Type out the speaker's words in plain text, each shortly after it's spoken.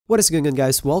What is going on,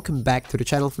 guys? Welcome back to the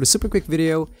channel for the super quick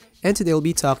video, and today we'll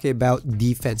be talking about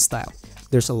defense style.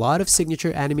 There's a lot of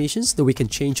signature animations that we can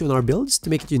change on our builds to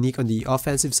make it unique on the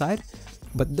offensive side,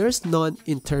 but there's none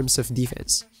in terms of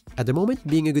defense. At the moment,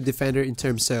 being a good defender in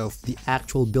terms of the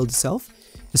actual build itself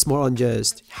is more on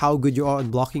just how good you are on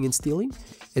blocking and stealing,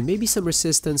 and maybe some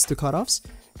resistance to cutoffs,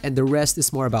 and the rest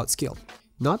is more about skill.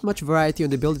 Not much variety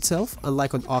on the build itself,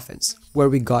 unlike on offense, where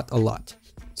we got a lot.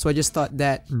 So I just thought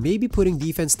that maybe putting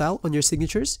defense style on your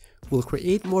signatures will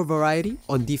create more variety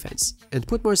on defense and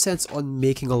put more sense on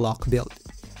making a lock build.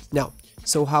 Now,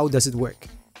 so how does it work?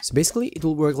 So basically, it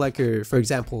will work like your, for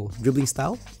example, dribbling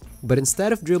style, but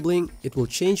instead of dribbling, it will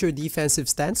change your defensive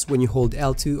stance when you hold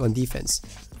L2 on defense,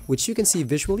 which you can see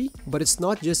visually, but it's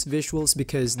not just visuals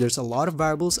because there's a lot of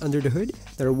variables under the hood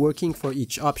that are working for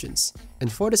each options.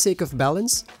 And for the sake of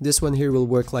balance, this one here will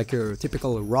work like your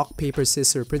typical rock, paper,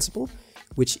 scissors principle,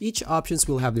 which each options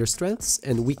will have their strengths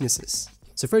and weaknesses.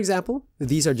 So for example,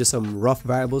 these are just some rough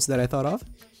variables that I thought of.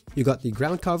 You got the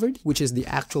ground covered, which is the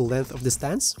actual length of the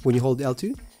stance when you hold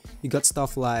L2. You got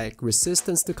stuff like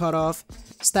resistance to cutoff,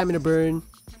 stamina burn,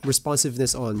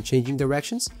 responsiveness on changing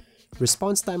directions,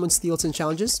 response time on steals and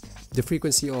challenges, the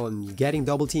frequency on getting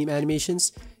double team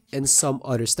animations, and some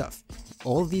other stuff.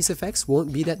 All of these effects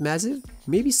won't be that massive,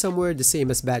 maybe somewhere the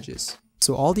same as badges.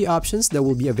 So all the options that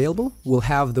will be available will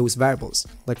have those variables.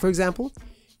 Like for example,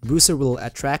 Bruiser will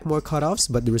attract more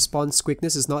cutoffs but the response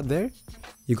quickness is not there.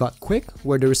 You got Quick,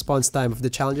 where the response time of the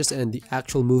challenges and the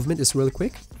actual movement is really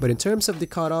quick, but in terms of the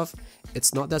cutoff,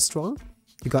 it's not that strong.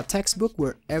 You got Textbook,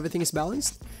 where everything is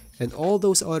balanced, and all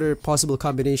those other possible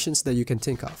combinations that you can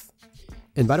think of.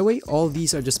 And by the way, all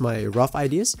these are just my rough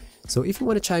ideas, so if you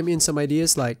want to chime in some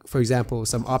ideas like, for example,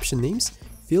 some option names,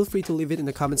 feel free to leave it in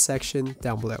the comment section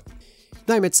down below.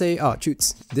 Now you might say, oh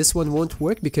shoots, this one won't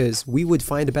work because we would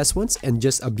find the best ones and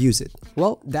just abuse it.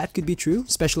 Well, that could be true,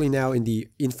 especially now in the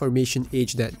information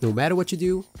age that no matter what you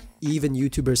do, even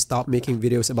YouTubers stop making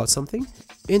videos about something,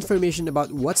 information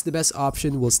about what's the best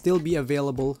option will still be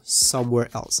available somewhere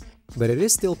else. But it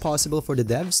is still possible for the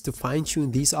devs to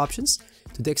fine-tune these options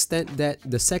to the extent that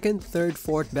the second, third,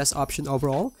 fourth best option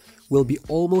overall will be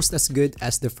almost as good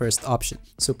as the first option.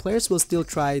 So players will still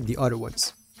try the other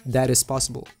ones. That is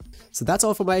possible. So that's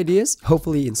all for my ideas.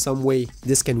 Hopefully in some way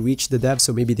this can reach the devs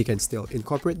so maybe they can still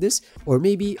incorporate this or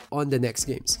maybe on the next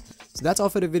games. So that's all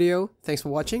for the video. Thanks for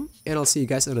watching and I'll see you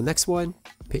guys on the next one.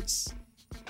 Peace.